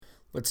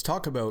Let's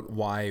talk about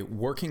why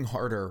working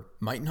harder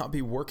might not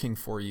be working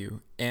for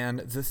you and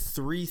the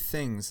 3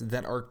 things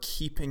that are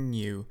keeping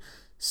you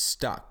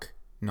stuck.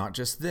 Not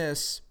just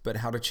this, but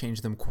how to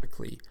change them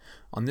quickly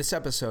on this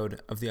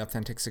episode of the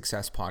Authentic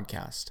Success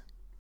Podcast.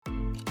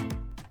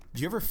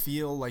 Do you ever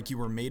feel like you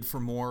were made for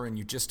more and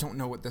you just don't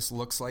know what this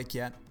looks like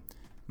yet?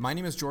 My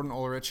name is Jordan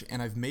Ulrich,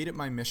 and I've made it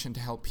my mission to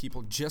help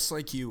people just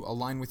like you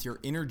align with your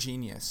inner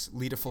genius,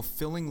 lead a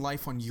fulfilling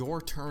life on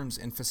your terms,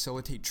 and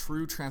facilitate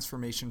true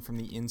transformation from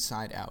the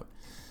inside out.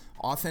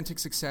 Authentic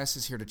Success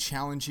is here to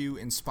challenge you,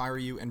 inspire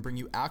you, and bring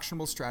you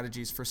actionable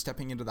strategies for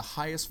stepping into the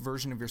highest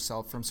version of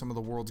yourself from some of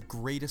the world's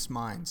greatest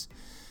minds.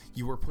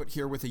 You were put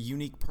here with a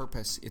unique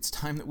purpose. It's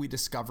time that we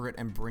discover it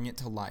and bring it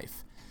to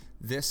life.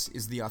 This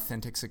is the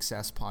Authentic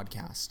Success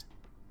Podcast.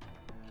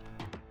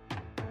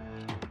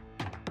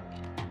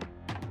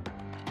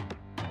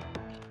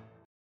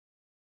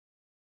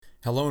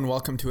 Hello and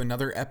welcome to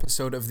another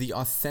episode of the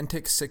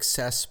Authentic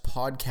Success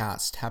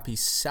Podcast. Happy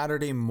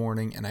Saturday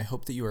morning, and I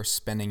hope that you are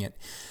spending it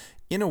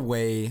in a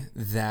way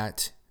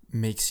that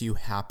makes you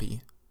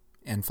happy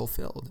and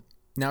fulfilled.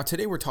 Now,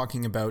 today we're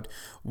talking about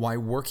why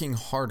working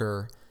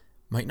harder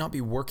might not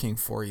be working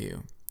for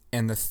you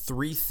and the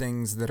 3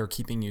 things that are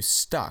keeping you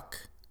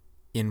stuck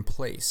in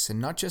place.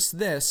 And not just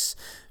this,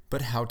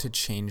 but how to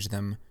change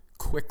them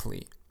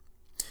quickly.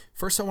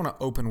 First, I want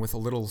to open with a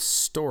little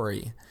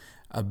story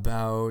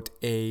about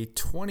a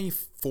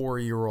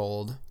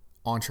 24-year-old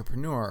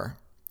entrepreneur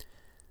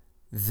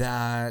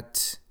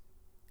that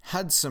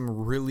had some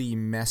really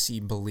messy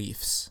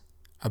beliefs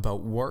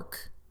about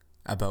work,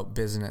 about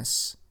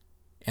business,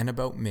 and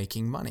about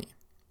making money.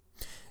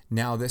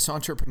 Now, this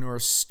entrepreneur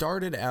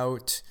started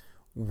out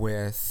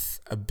with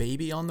a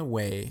baby on the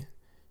way.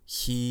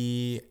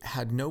 He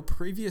had no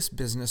previous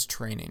business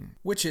training,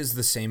 which is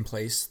the same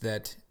place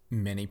that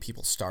many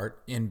people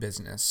start in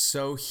business.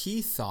 So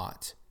he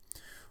thought,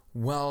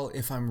 well,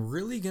 if I'm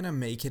really going to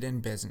make it in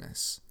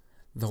business,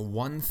 the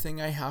one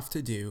thing I have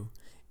to do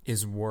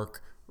is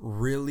work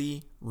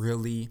really,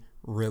 really,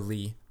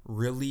 really,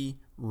 really,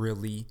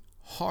 really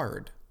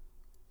hard.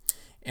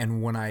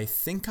 And when I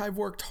think I've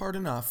worked hard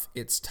enough,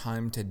 it's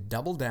time to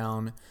double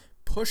down,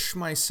 push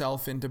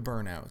myself into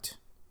burnout,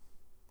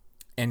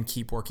 and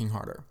keep working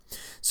harder.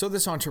 So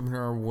this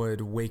entrepreneur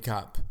would wake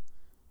up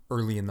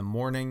early in the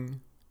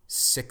morning,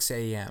 6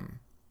 a.m.,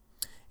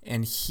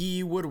 and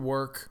he would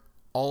work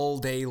all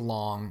day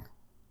long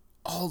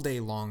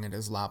at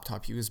his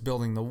laptop. He was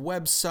building the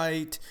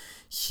website.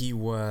 He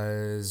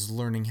was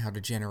learning how to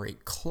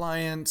generate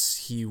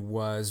clients. He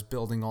was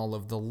building all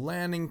of the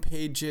landing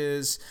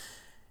pages,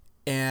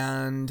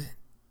 and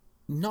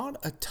not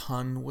a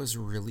ton was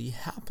really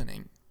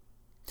happening.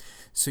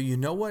 So you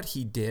know what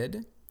he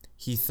did?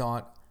 He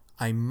thought,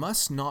 I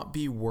must not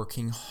be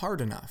working hard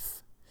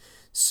enough.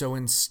 So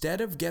instead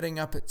of getting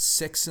up at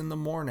 6 in the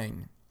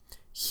morning,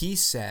 he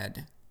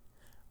said,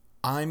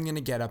 I'm going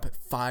to get up at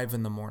 5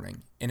 in the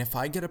morning. And if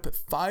I get up at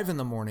 5 in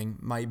the morning,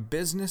 my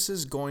business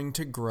is going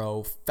to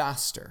grow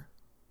faster.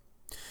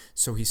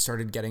 So he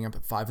started getting up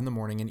at 5 in the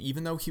morning. And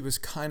even though he was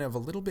kind of a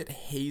little bit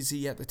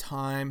hazy at the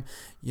time,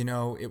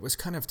 it was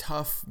kind of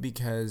tough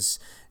because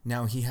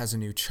now he has a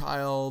new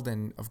child.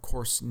 And of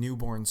course,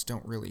 newborns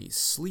don't really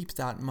sleep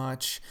that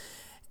much.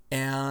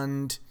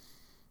 And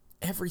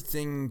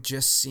everything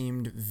just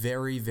seemed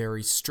very,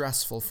 very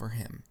stressful for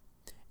him.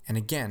 And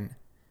again,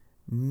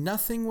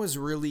 nothing was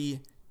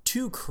really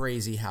too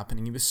crazy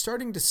happening. He was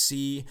starting to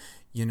see,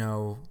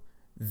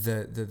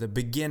 the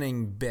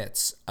beginning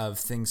bits of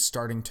things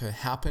starting to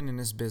happen in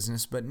his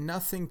business, but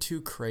nothing too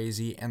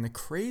crazy. And the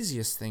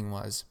craziest thing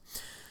was,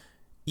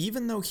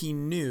 even though he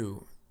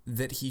knew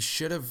that he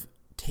should have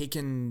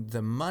taken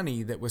the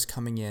money that was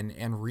coming in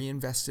and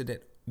reinvested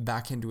it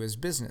back into his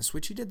business,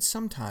 which he did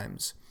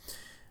sometimes,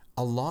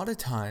 a lot of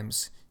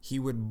times he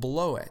would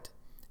blow it.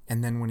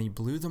 And then when he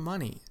blew the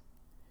money,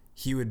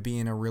 he would be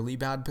in a really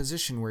bad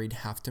position where he'd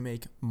have to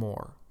make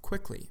more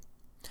quickly.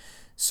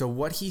 So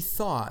what he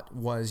thought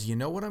was, you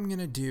know what I'm going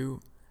to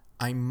do?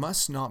 I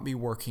must not be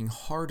working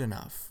hard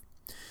enough.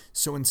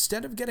 So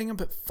instead of getting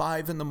up at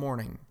 5 in the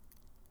morning,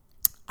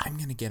 I'm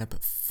going to get up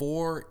at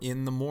 4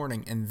 in the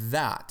morning, and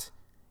that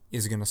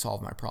is going to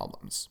solve my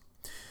problems.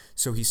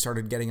 So he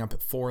started getting up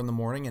at 4 in the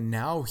morning, and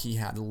now he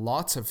had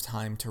lots of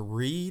time to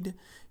read.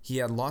 He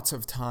had lots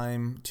of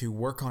time to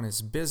work on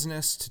his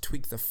business, to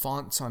tweak the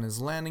fonts on his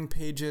landing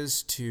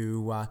pages,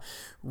 to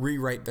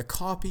rewrite the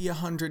copy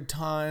 100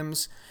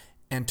 times,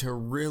 and to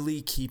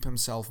really keep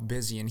himself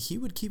busy. And he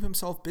would keep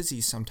himself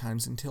busy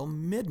sometimes until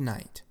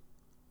midnight.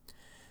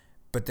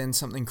 But then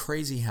something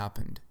crazy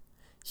happened.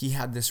 He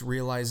had this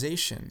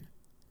realization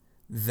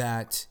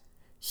that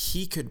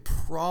he could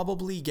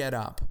probably get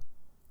up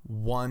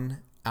 1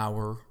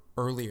 hour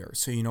earlier.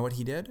 So you know what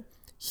he did?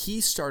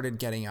 He started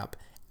getting up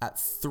at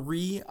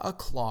 3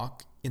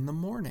 o'clock in the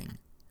morning.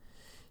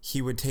 He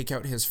would take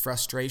out his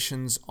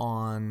frustrations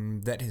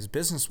on that his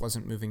business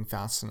wasn't moving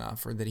fast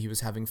enough or that he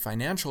was having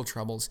financial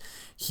troubles.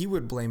 He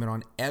would blame it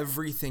on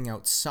everything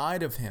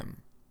outside of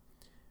him,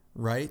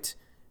 right?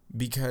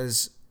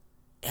 Because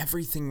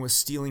everything was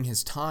stealing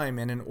his time.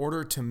 And in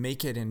order to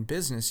make it in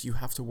business, you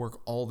have to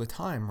work all the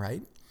time,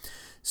 right?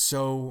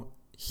 So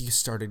he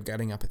started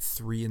getting up at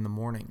 3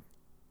 a.m.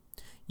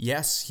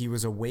 Yes, he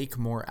was awake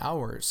more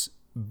hours,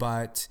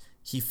 but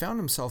he found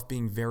himself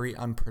being very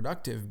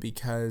unproductive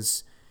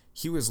because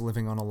he was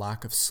living on a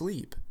lack of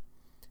sleep.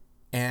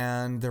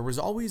 And there was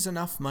always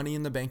enough money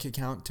in the bank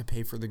account to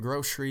pay for the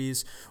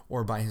groceries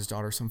or buy his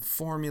daughter some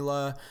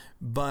formula,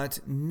 but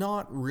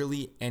not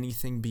really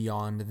anything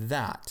beyond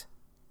that.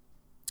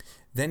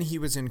 Then he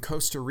was in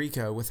Costa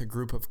Rica with a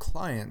group of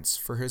clients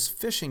for his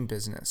fishing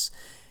business,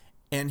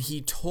 and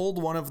he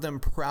told one of them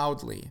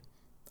proudly,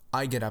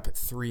 "I get up at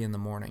 3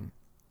 a.m.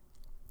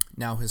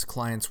 Now his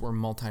clients were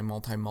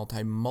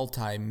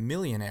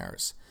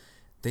multi-millionaires.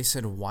 They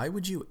said, "Why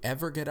would you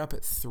ever get up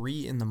at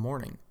 3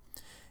 a.m?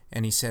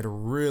 And he said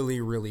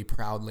really, really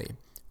proudly,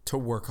 "To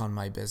work on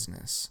my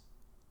business."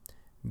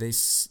 They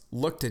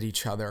looked at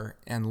each other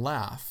and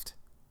laughed,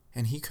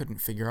 and he couldn't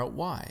figure out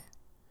why.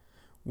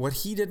 What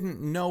he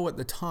didn't know at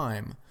the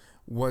time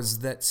was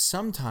that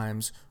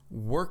sometimes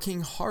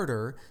working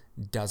harder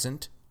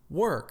doesn't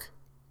work.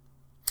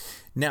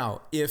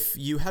 Now, if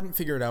you hadn't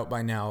figured it out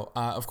by now,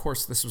 of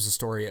course, this was a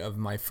story of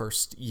my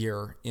first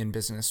year in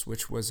business,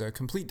 which was a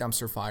complete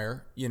dumpster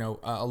fire,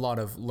 a lot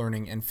of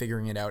learning and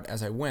figuring it out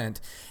as I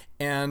went.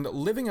 And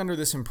living under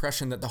this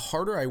impression that the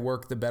harder I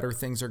work, the better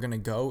things are going to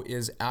go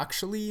is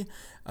actually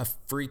a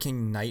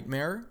freaking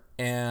nightmare.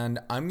 And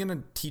I'm going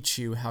to teach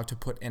you how to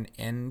put an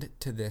end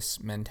to this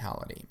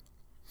mentality.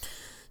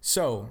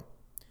 So,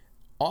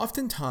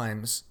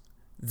 oftentimes,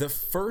 the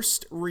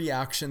first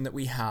reaction that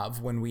we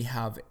have when we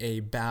have a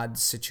bad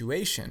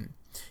situation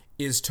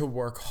is to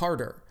work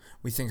harder.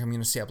 We think, I'm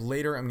going to stay up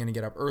later, I'm going to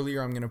get up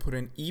earlier, I'm going to put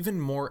in even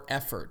more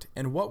effort.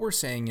 And what we're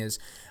saying is,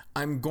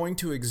 I'm going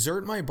to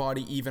exert my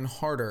body even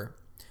harder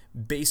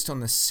based on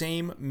the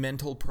same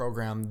mental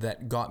program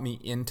that got me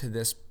into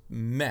this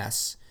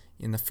mess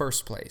in the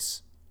first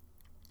place.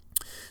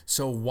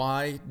 So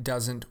why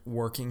doesn't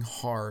working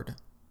hard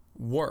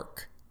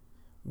work?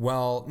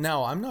 Well,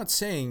 now I'm not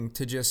saying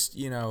to just,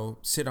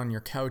 sit on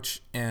your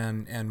couch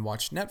and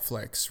watch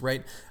Netflix,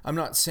 right? I'm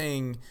not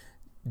saying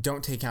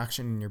don't take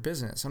action in your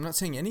business. I'm not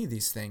saying any of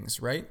these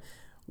things, right?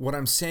 What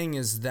I'm saying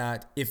is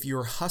that if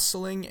you're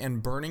hustling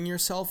and burning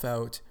yourself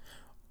out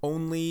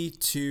only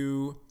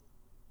to,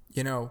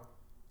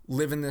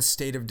 live in this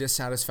state of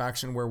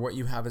dissatisfaction where what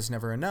you have is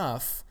never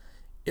enough,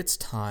 it's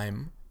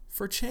time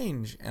for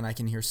change. And I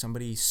can hear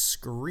somebody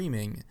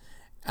screaming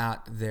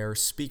at their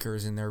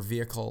speakers in their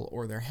vehicle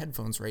or their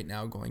headphones right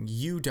now going,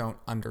 "You don't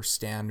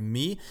understand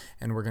me."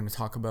 And we're going to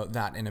talk about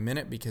that in a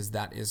minute because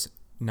that is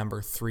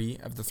number 3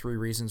 of the 3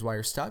 reasons why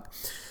you're stuck.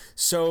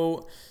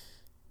 So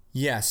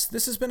yes,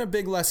 this has been a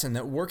big lesson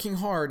that working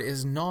hard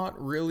is not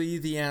really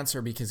the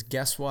answer, because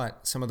guess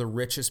what? Some of the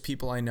richest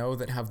people I know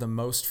that have the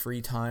most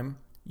free time,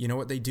 you know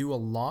what they do a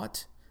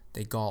lot?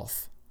 They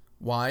golf.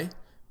 Why?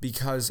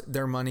 Because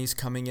their money's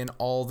coming in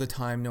all the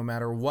time, no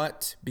matter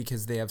what,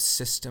 because they have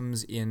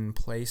systems in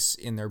place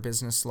in their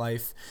business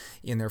life,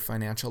 in their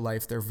financial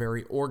life. They're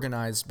very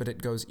organized, but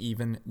it goes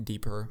even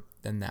deeper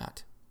than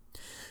that.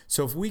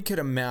 So if we could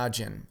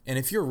imagine, and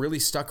if you're really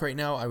stuck right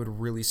now, I would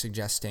really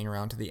suggest staying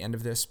around to the end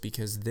of this,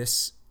 because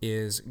this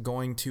is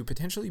going to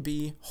potentially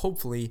be,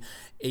 hopefully,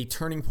 a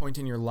turning point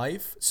in your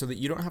life so that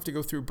you don't have to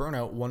go through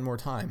burnout one more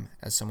time.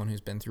 As someone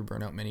who's been through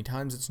burnout many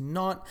times, it's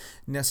not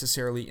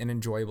necessarily an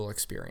enjoyable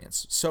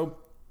experience. So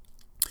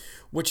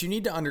what you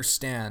need to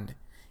understand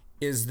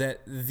is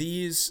that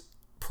these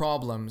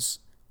problems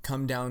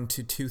come down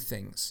to 2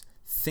 things: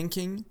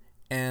 thinking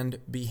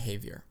and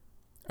behavior.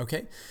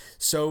 Okay?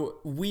 So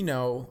we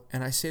know,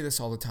 and I say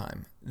this all the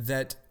time,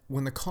 that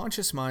when the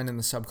conscious mind and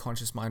the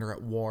subconscious mind are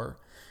at war,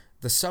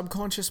 the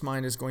subconscious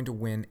mind is going to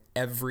win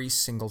every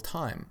single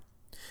time.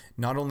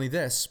 Not only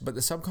this, but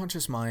the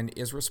subconscious mind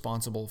is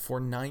responsible for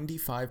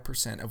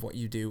 95% of what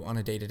you do on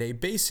a day-to-day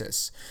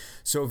basis.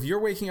 So if you're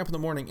waking up in the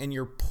morning and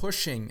you're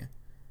pushing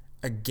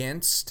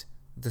against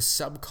the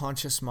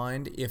subconscious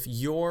mind, if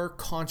your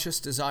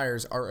conscious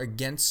desires are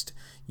against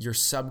your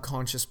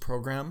subconscious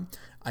program,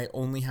 I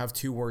only have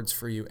 2 words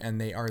for you, and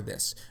they are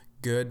this: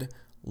 good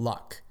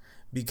luck.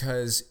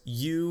 Because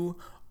you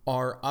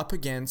are up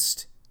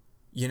against,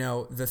 the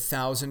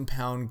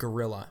 1,000-pound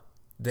gorilla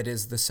that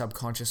is the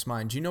subconscious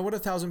mind. Do you know what a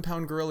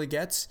 1,000-pound gorilla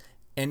gets?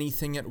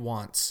 Anything it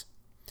wants.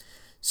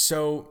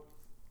 So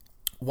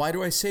why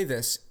do I say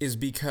this? Is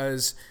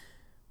because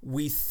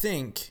we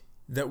think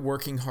that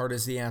working hard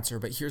is the answer,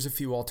 but here's a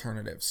few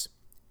alternatives,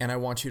 and I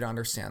want you to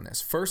understand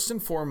this. First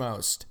and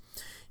foremost,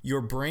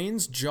 your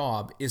brain's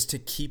job is to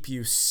keep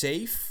you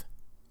safe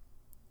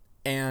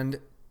and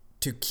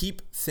to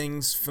keep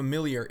things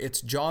familiar.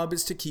 Its job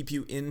is to keep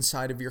you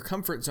inside of your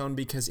comfort zone,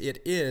 because it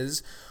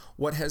is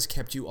what has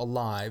kept you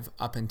alive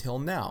up until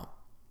now.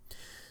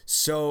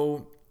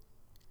 So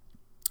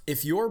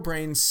if your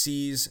brain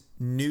sees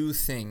new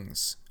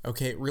things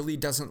Okay, it really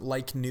doesn't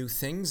like new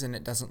things and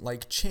it doesn't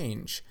like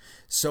change.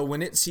 So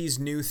when it sees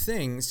new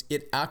things,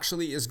 it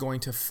actually is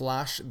going to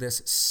flash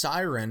this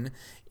siren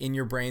in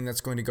your brain that's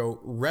going to go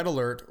red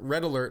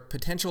alert,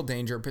 potential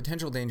danger,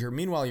 potential danger.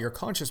 Meanwhile, your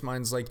conscious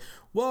mind's like,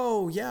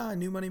 whoa, yeah,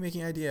 new money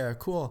making idea,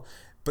 cool.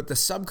 But the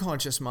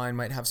subconscious mind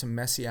might have some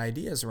messy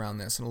ideas around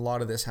this. And a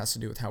lot of this has to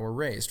do with how we're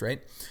raised,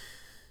 right?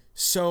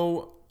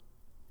 So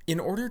in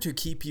order to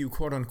keep you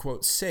quote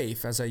unquote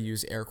safe, as I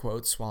use air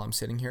quotes while I'm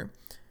sitting here,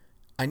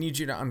 I need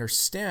you to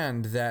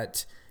understand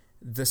that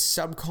the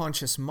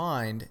subconscious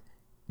mind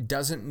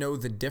doesn't know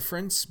the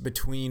difference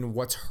between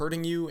what's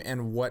hurting you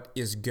and what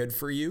is good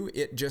for you.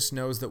 It just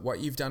knows that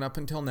what you've done up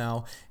until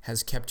now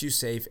has kept you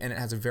safe, and it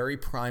has a very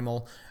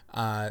primal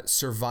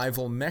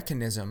survival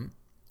mechanism,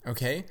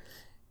 okay?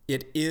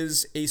 It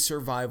is a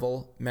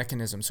survival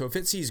mechanism. So if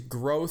it sees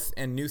growth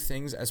and new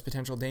things as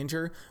potential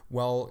danger,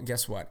 well,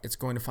 guess what? It's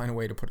going to find a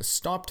way to put a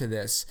stop to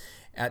this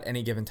at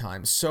any given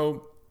time.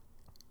 So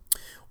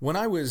when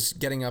I was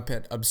getting up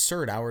at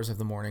absurd hours of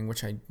the morning,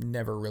 which I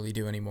never really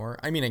do anymore.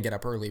 I mean, I get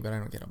up early, but I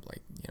don't get up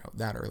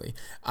that early.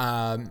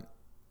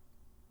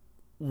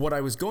 What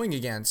I was going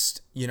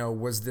against,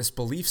 was this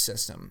belief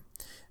system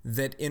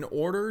that in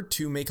order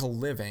to make a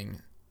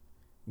living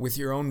with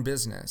your own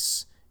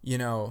business,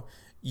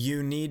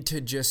 you need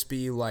to just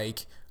be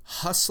like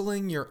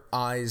hustling your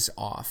eyes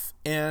off.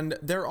 And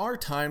there are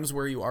times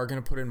where you are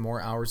going to put in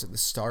more hours at the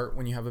start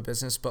when you have a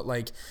business, but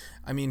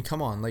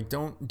come on,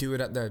 don't do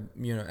it at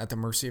the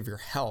mercy of your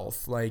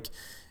health.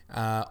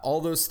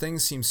 All those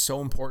things seem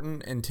so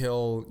important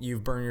until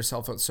you've burned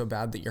yourself out so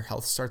bad that your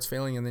health starts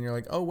failing. And then you're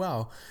like, oh,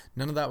 wow,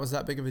 none of that was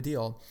that big of a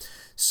deal.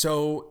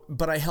 So,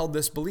 but I held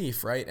this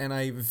belief, right? And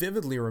I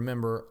vividly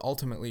remember,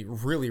 ultimately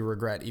really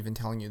regret even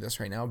telling you this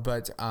right now,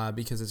 but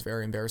because it's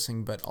very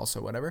embarrassing, but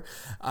also whatever,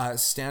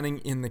 standing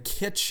in the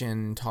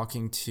kitchen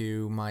talking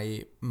to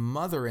my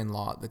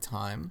mother-in-law at the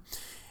time.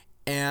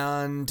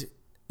 And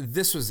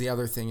this was the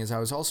other thing, is I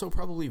was also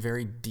probably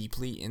very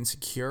deeply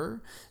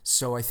insecure.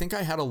 So I think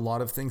I had a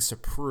lot of things to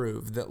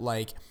prove that,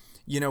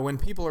 when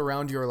people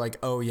around you are like,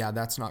 oh yeah,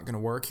 that's not going to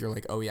work, you're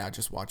like, oh yeah,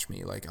 just watch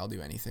me. I'll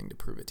do anything to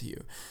prove it to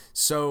you.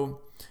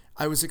 So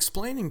I was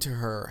explaining to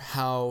her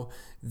how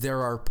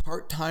there are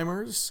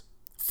part-timers,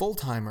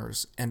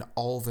 full-timers, and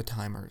all the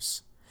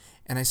timers.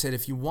 And I said,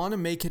 if you want to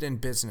make it in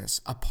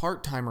business, a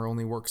part-timer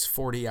only works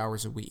 40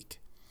 hours a week.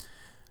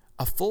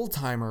 A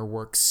full-timer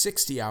works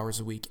 60 hours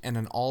a week, and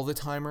an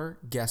all-the-timer,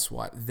 guess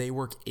what? They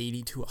work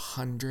 80 to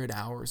 100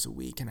 hours a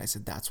week. And I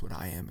said, that's what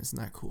I am. Isn't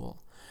that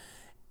cool?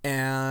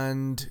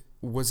 And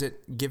was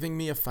it giving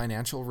me a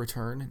financial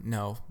return?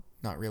 No,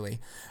 not really.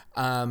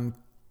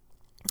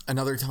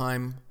 Another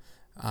time,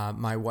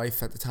 my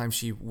wife at the time,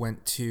 she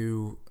went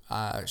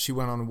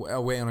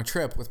away on a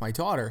trip with my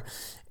daughter.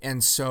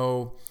 And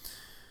so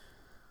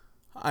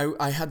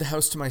I had the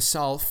house to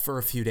myself for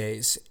a few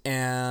days,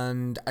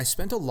 and I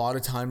spent a lot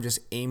of time just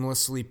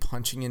aimlessly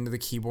punching into the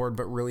keyboard,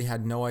 but really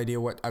had no idea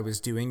what I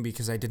was doing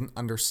because I didn't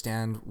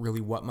understand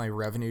really what my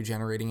revenue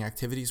generating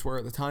activities were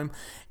at the time.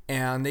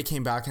 And they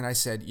came back and I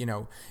said,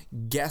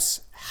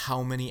 guess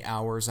how many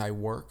hours I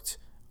worked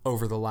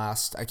over the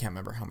last, I can't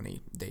remember how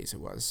many days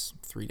it was,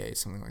 3 days,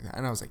 something like that.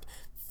 And I was like,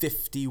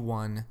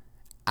 51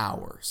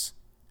 hours.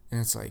 And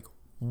it's like,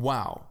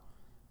 wow.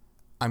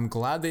 I'm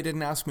glad they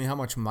didn't ask me how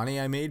much money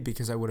I made,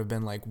 because I would have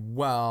been like,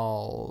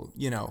 well,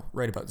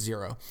 right about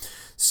zero.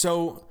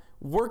 So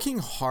working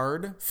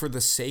hard for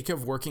the sake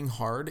of working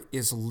hard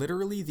is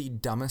literally the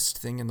dumbest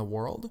thing in the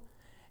world.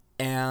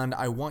 And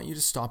I want you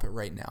to stop it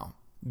right now,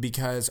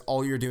 because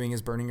all you're doing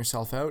is burning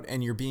yourself out,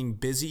 and you're being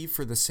busy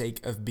for the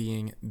sake of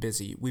being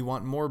busy. We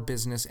want more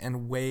business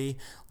and way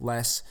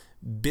less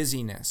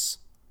busyness.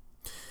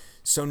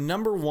 So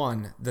number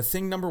one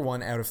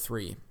out of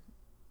 3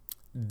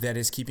 that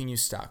is keeping you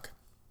stuck.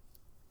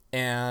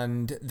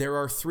 And there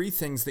are 3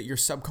 things that your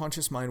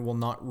subconscious mind will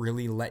not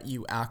really let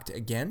you act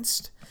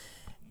against,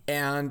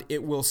 and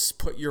it will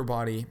put your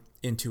body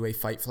into a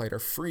fight, flight, or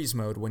freeze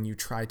mode when you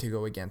try to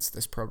go against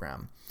this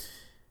program.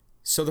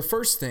 So the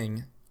first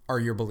thing are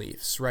your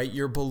beliefs, right?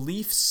 Your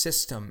belief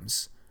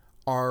systems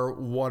are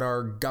what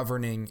are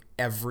governing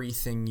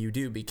everything you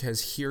do,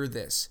 because hear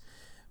this,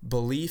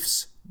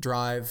 beliefs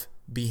drive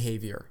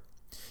behavior.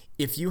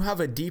 If you have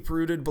a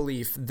deep-rooted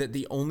belief that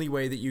the only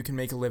way that you can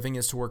make a living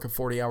is to work a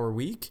 40-hour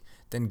week,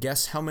 then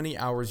guess how many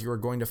hours you are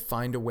going to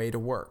find a way to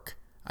work.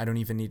 I don't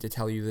even need to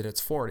tell you that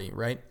it's 40,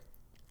 right?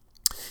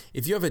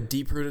 If you have a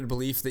deep-rooted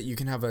belief that you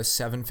can have a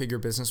 7-figure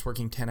business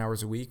working 10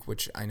 hours a week,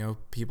 which I know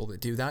people that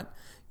do that,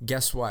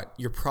 guess what?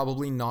 You're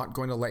probably not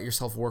going to let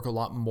yourself work a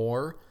lot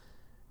more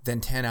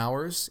than 10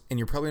 hours, and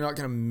you're probably not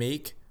going to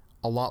make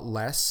a lot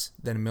less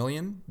than $1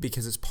 million,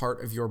 because it's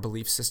part of your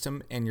belief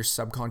system, and your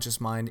subconscious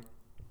mind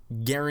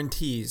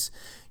guarantees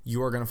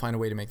you are going to find a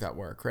way to make that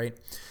work, right?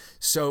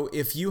 So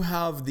if you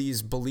have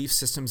these belief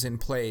systems in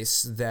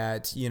place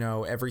that,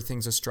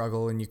 everything's a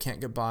struggle and you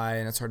can't get by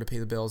and it's hard to pay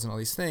the bills and all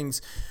these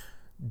things,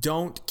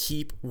 don't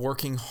keep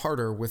working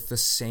harder with the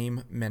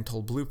same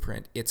mental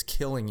blueprint. It's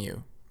killing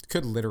you. It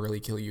could literally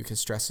kill you, because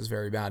stress is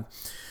very bad.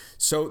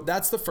 So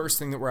that's the first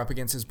thing that we're up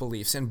against is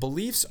beliefs. And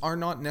beliefs are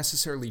not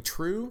necessarily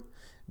true.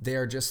 They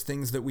are just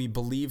things that we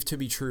believe to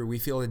be true. We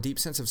feel a deep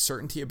sense of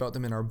certainty about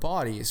them in our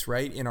bodies,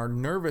 right? In our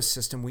nervous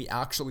system, we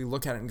actually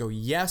look at it and go,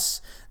 yes,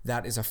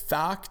 that is a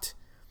fact.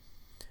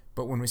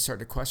 But when we start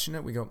to question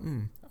it, we go,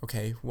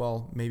 okay,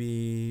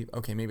 maybe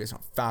it's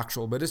not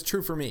factual, but it's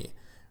true for me,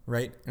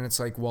 right? And it's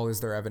like, well, is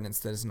there evidence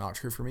that it's not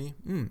true for me?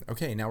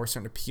 Okay, now we're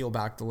starting to peel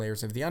back the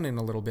layers of the onion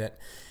a little bit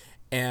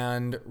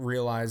and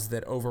realize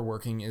that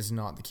overworking is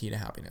not the key to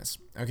happiness.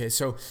 Okay,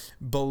 so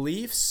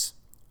beliefs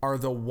are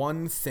the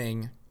one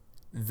thing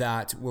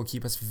that will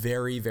keep us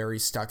very, very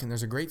stuck. And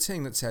there's a great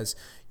saying that says,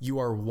 you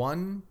are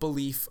one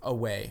belief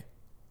away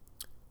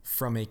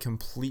from a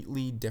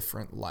completely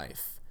different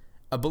life.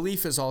 A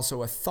belief is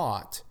also a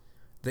thought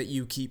that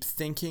you keep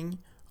thinking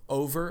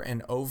over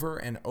and over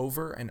and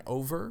over and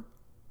over.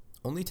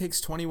 Only takes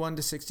 21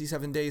 to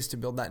 67 days to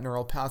build that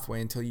neural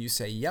pathway until you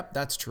say, yep,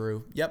 that's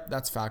true. Yep,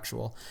 that's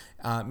factual.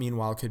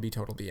 Meanwhile, it could be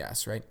total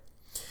BS, right?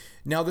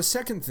 Now, the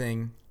second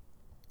thing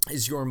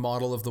is your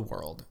model of the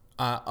world.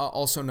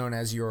 Also known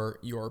as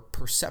your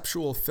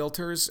perceptual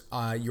filters,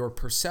 your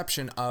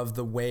perception of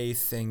the way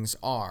things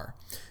are.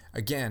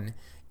 Again,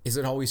 is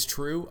it always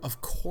true?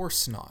 Of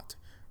course not,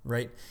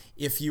 right?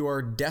 If you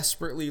are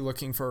desperately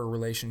looking for a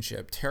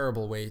relationship,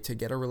 terrible way to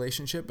get a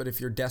relationship, but if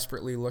you're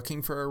desperately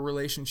looking for a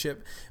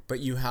relationship, but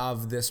you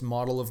have this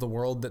model of the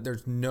world that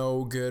there's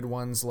no good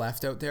ones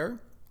left out there,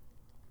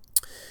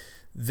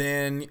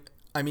 then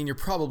you're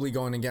probably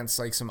going against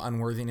like some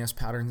unworthiness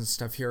patterns and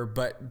stuff here,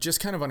 but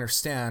just kind of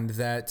understand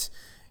that,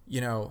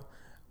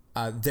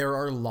 there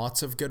are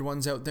lots of good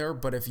ones out there,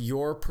 but if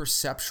your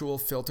perceptual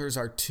filters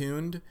are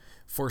tuned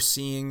for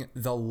seeing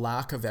the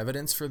lack of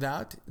evidence for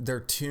that, they're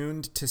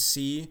tuned to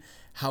see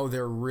how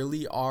there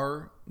really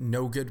are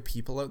no good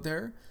people out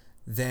there,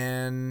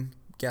 then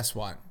guess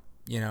what?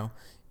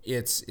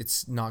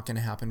 It's not going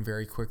to happen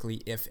very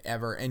quickly, if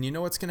ever. And you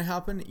know what's going to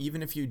happen?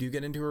 Even if you do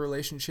get into a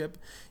relationship,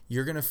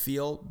 you're going to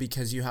feel,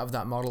 because you have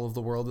that model of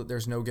the world, that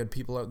there's no good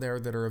people out there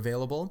that are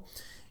available.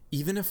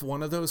 Even if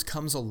one of those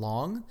comes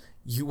along,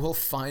 you will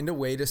find a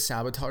way to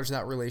sabotage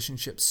that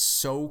relationship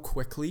so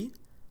quickly.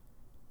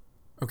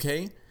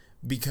 Okay?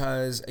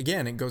 Because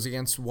again, it goes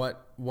against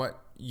what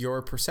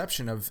your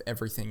perception of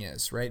everything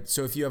is, right?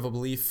 So if you have a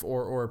belief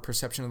or a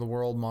perception of the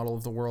world, model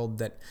of the world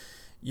that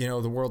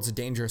the world's a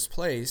dangerous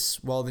place,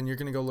 well, then you're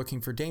going to go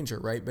looking for danger,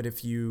 right? But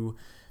if you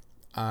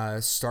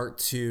start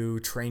to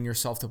train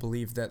yourself to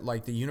believe that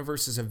like the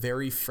universe is a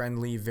very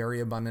friendly, very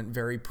abundant,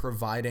 very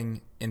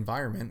providing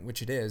environment,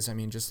 which it is,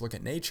 just look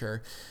at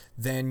nature,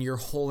 then your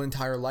whole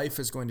entire life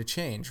is going to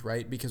change,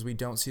 right? Because we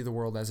don't see the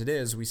world as it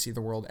is, we see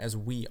the world as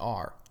we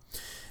are.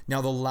 Now,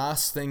 the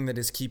last thing that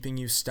is keeping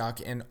you stuck,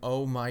 and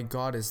oh my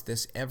God, is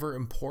this ever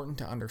important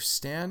to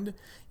understand,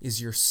 is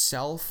your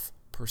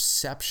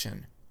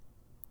self-perception.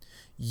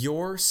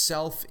 Your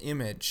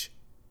self-image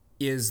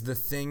is the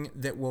thing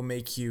that will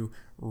make you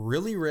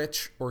really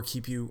rich or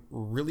keep you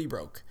really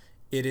broke.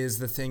 It is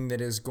the thing that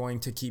is going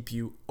to keep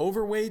you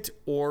overweight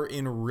or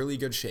in really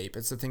good shape.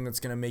 It's the thing that's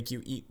going to make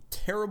you eat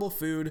terrible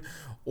food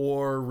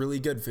or really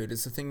good food.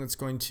 It's the thing that's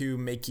going to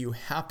make you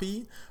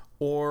happy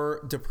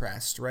or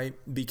depressed, right?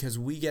 Because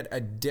we get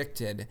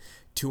addicted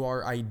to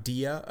our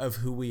idea of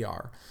who we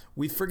are.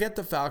 We forget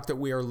the fact that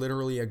we are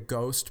literally a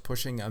ghost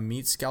pushing a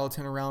meat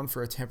skeleton around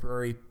for a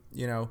temporary,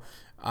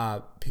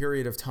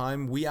 period of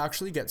time. We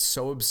actually get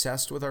so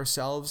obsessed with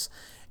ourselves.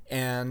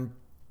 And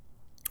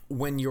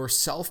when your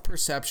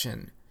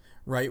self-perception,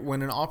 right,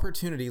 when an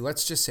opportunity,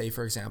 let's just say,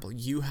 for example,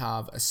 you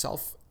have a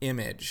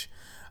self-image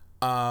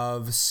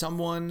of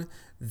someone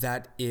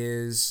that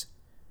is,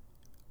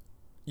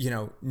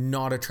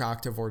 not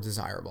attractive or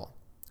desirable,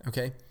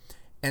 okay?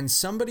 And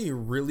somebody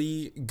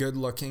really good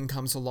looking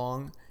comes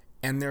along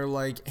and they're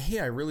like, hey,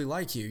 I really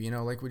like you,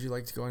 would you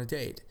like to go on a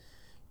date?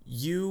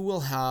 You will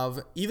have,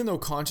 even though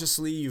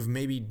consciously you've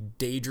maybe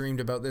daydreamed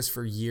about this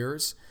for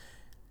years,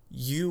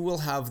 you will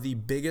have the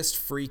biggest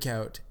freak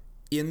out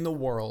in the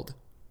world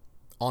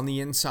on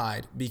the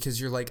inside because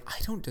you're like, I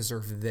don't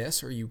deserve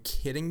this. Are you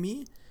kidding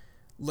me?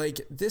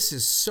 Like, this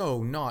is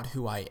so not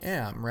who I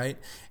am, right?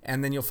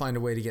 And then you'll find a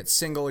way to get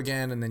single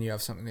again, and then you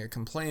have something to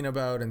complain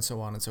about, and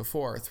so on and so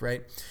forth,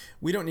 right?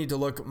 We don't need to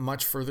look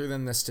much further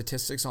than the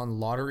statistics on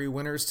lottery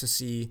winners to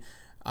see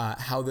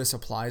how this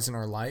applies in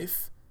our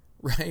life.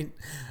 Right?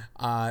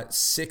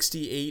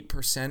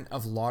 68%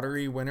 of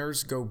lottery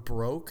winners go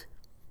broke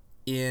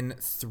in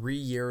 3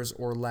 years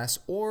or less,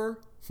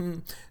 or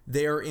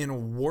they're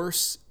in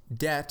worse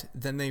debt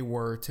than they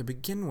were to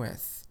begin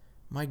with.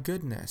 My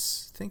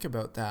goodness, think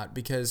about that,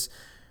 because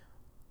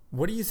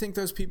what do you think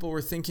those people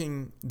were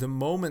thinking the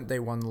moment they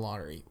won the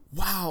lottery?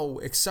 Wow,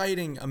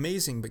 exciting,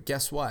 amazing, but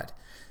guess what?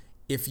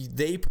 If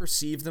they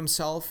perceive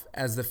themselves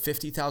as the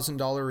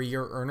 $50,000 a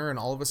year earner and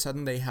all of a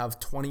sudden they have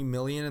 $20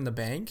 million in the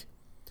bank,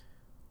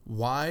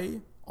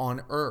 why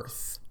on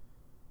earth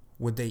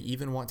would they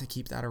even want to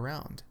keep that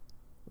around,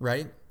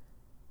 right?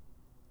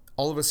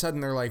 All of a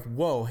sudden they're like,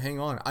 whoa, hang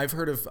on. I've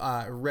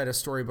read a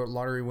story about a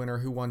lottery winner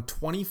who won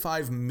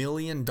 $25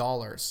 million.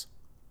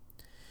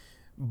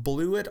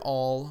 blew it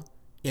all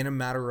in a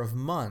matter of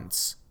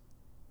months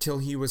till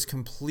he was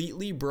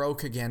completely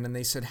broke again. And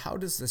they said, how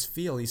does this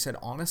feel? He said,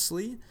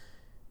 honestly,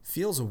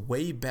 feels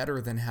way better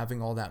than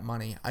having all that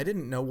money. I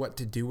didn't know what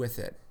to do with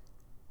it.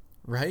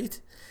 Right?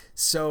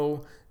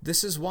 So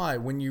this is why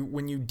when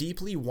you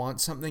deeply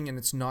want something and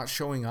it's not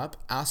showing up,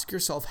 ask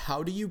yourself,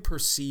 how do you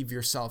perceive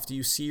yourself? Do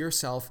you see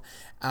yourself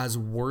as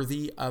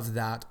worthy of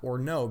that or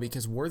no?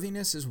 Because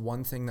worthiness is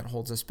one thing that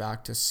holds us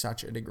back to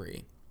such a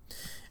degree.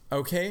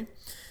 Okay?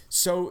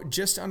 So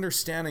just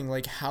understanding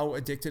like how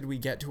addicted we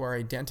get to our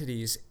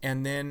identities,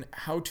 and then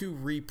how to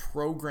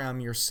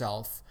reprogram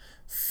yourself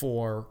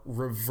for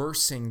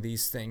reversing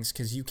these things,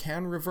 because you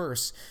can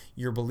reverse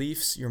your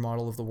beliefs, your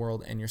model of the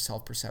world, and your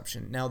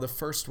self-perception. Now, the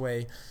first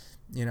way,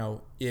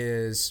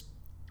 is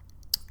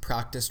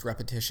practiced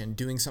repetition,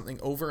 doing something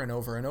over and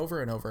over and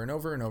over and over and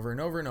over and over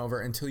and over and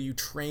over until you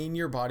train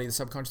your body. The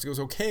subconscious goes,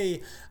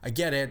 okay, I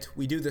get it.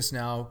 We do this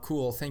now.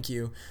 Cool. Thank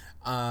you.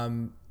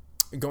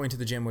 Going to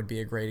the gym would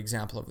be a great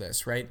example of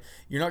this, right?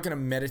 You're not going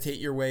to meditate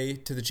your way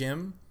to the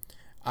gym.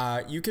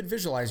 You could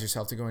visualize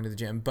yourself to going to the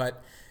gym,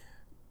 but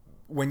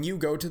when you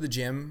go to the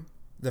gym,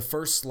 the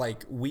first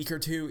week or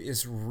two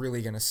is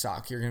really going to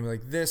suck. You're going to be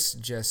like, this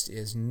just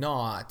is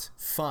not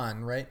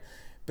fun, right?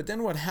 But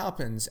then what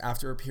happens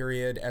after a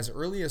period as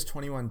early as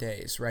 21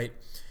 days, right?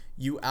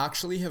 You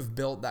actually have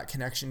built that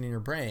connection in your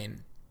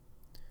brain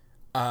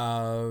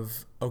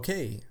of,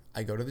 okay,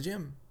 I go to the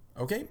gym.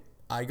 Okay,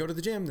 I go to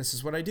the gym. This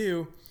is what I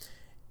do.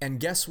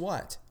 And guess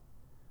what?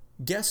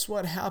 Guess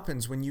what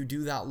happens when you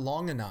do that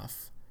long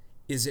enough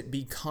is it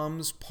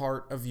becomes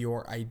part of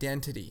your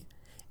identity.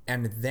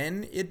 And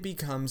then it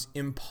becomes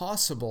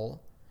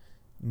impossible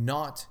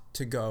not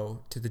to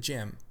go to the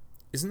gym.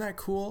 Isn't that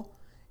cool?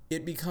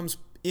 It becomes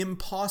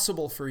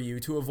impossible for you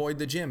to avoid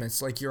the gym.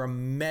 It's like you're a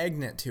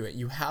magnet to it.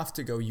 You have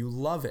to go. You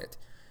love it.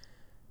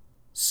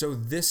 So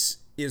this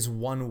is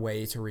one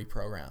way to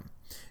reprogram.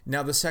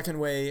 Now, the second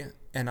way,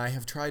 and I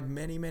have tried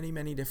many, many,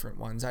 many different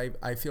ones.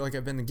 I feel like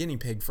I've been the guinea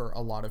pig for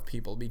a lot of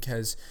people,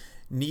 because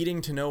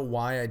needing to know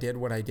why I did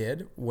what I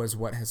did was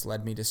what has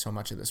led me to so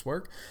much of this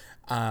work.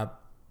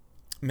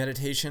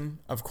 Meditation,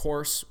 of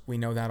course, we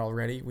know that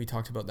already. We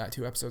talked about that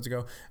 2 episodes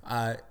ago.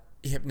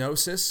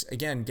 Hypnosis,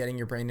 again, getting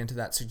your brain into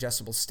that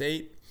suggestible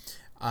state.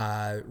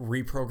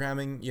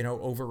 Reprogramming,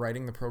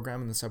 overwriting the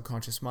program in the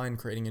subconscious mind,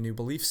 creating a new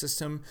belief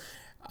system.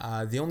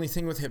 The only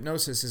thing with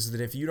hypnosis is that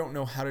if you don't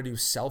know how to do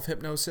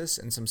self-hypnosis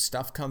and some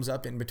stuff comes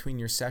up in between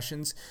your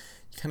sessions,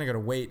 you kind of got to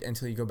wait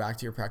until you go back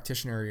to your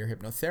practitioner or your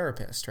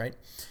hypnotherapist, right?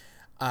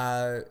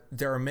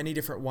 There are many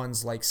different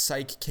ones, like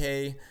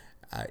Psych-K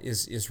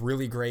is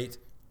really great.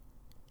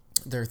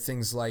 There are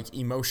things like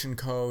emotion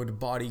code,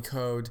 body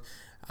code.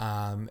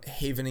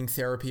 Havening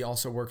therapy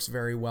also works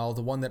very well.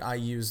 The one that I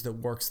use that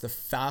works the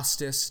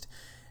fastest,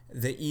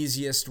 the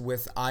easiest,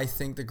 with I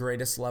think the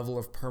greatest level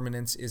of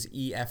permanence, is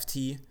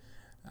EFT,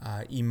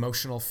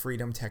 emotional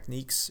freedom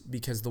techniques,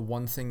 because the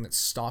one thing that's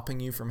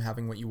stopping you from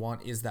having what you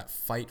want is that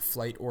fight,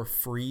 flight, or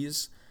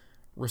freeze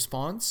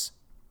response.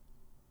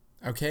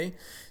 Okay,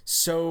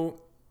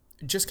 so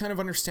just kind of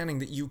understanding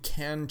that you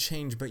can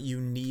change, but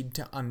you need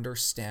to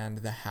understand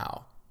the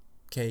how.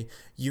 Okay,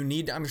 you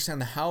need to understand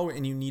the how,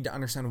 and you need to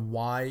understand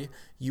why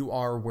you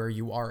are where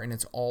you are, and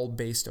it's all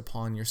based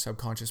upon your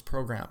subconscious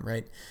program,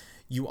 right?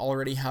 You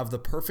already have the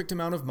perfect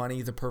amount of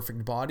money, the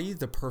perfect body,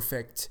 the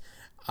perfect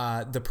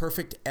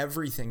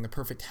everything, the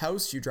perfect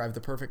house, you drive the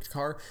perfect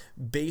car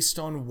based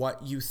on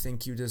what you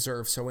think you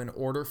deserve. So in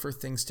order for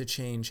things to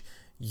change,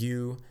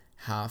 you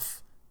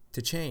have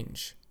to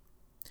change.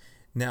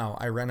 Now,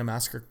 I ran a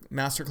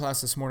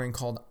masterclass this morning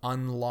called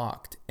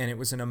Unlocked, and it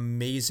was an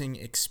amazing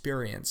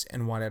experience.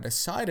 And what I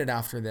decided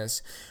after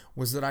this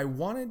was that I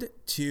wanted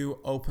to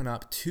open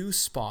up 2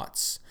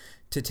 spots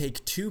to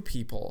take 2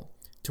 people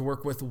to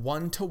work with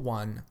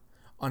one-to-one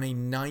on a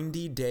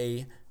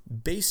 90-day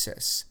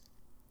basis.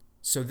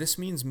 So this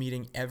means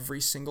meeting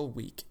every single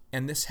week.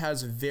 And this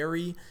has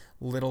very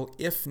little,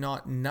 if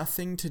not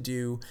nothing, to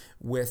do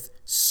with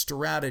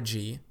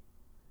strategy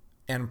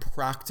and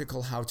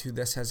practical how-to.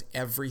 This has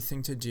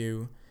everything to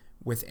do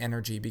with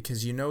energy,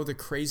 because the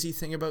crazy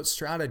thing about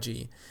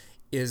strategy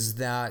is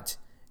that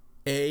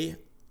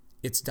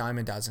it's dime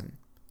a dozen.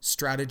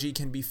 Strategy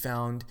can be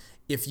found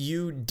if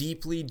you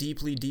deeply,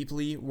 deeply,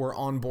 deeply were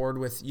on board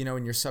with,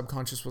 and your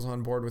subconscious was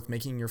on board with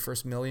making your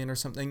first million or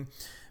something.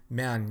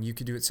 Man, you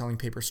could do it selling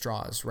paper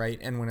straws, right?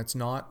 And when it's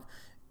not,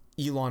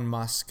 Elon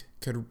Musk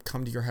could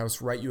come to your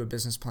house, write you a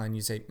business plan.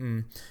 You say,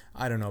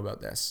 I don't know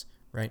about this,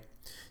 right?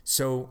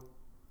 So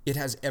it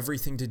has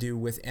everything to do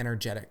with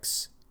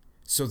energetics.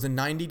 So the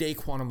 90-day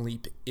quantum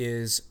leap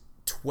is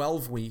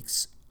 12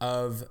 weeks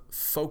of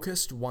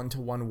focused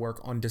one-to-one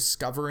work on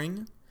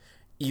discovering,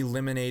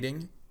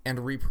 eliminating, and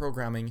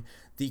reprogramming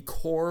the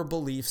core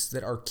beliefs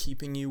that are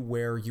keeping you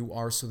where you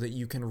are, so that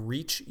you can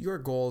reach your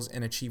goals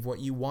and achieve what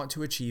you want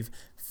to achieve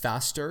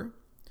faster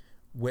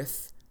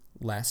with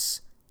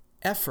less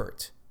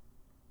effort,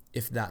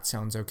 if that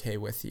sounds okay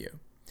with you.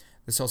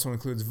 This also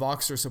includes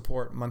Voxer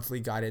support, monthly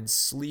guided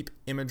sleep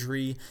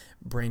imagery,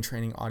 brain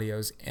training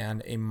audios,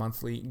 and a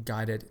monthly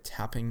guided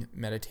tapping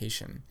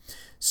meditation.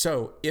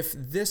 So if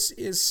this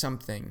is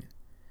something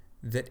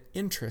that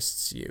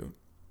interests you,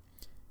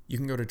 you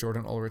can go to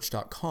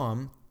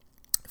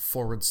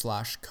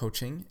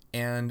jordanulrich.com/coaching,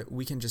 and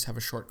we can just have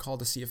a short call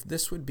to see if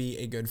this would be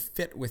a good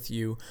fit with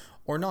you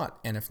or not.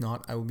 And if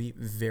not, I will be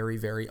very,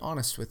 very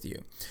honest with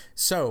you.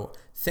 So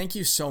thank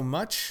you so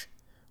much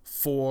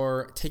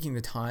for taking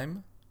the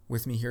time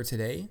with me here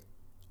today.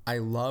 I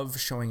love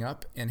showing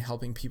up and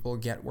helping people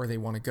get where they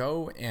want to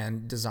go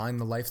and design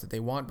the life that they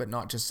want, but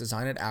not just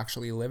design it,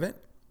 actually live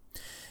it.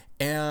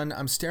 And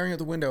I'm staring out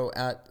the window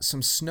at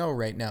some snow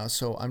right now,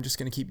 so I'm just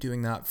going to keep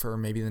doing that for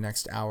maybe the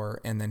next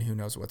hour, and then who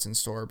knows what's in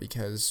store,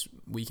 because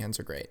weekends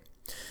are great.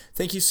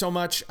 Thank you so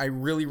much. I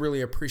really, really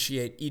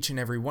appreciate each and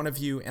every one of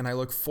you, and I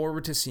look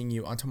forward to seeing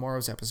you on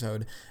tomorrow's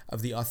episode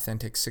of the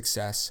Authentic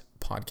Success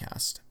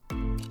Podcast.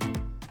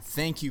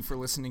 Thank you for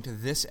listening to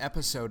this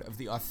episode of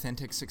the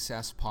Authentic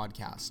Success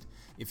Podcast.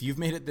 If you've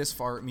made it this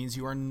far, it means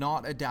you are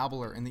not a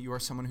dabbler and that you are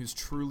someone who's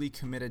truly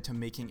committed to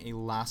making a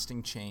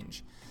lasting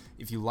change.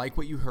 If you like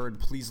what you heard,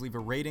 please leave a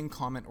rating,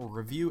 comment, or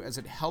review, as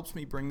it helps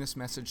me bring this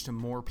message to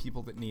more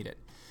people that need it.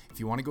 If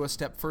you want to go a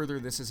step further,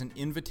 this is an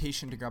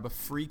invitation to grab a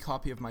free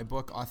copy of my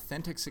book,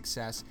 Authentic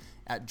Success,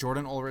 at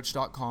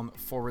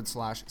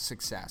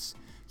jordanulrich.com/success.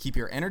 Keep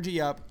your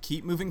energy up,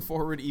 keep moving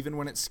forward even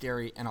when it's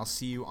scary, and I'll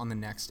see you on the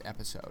next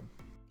episode.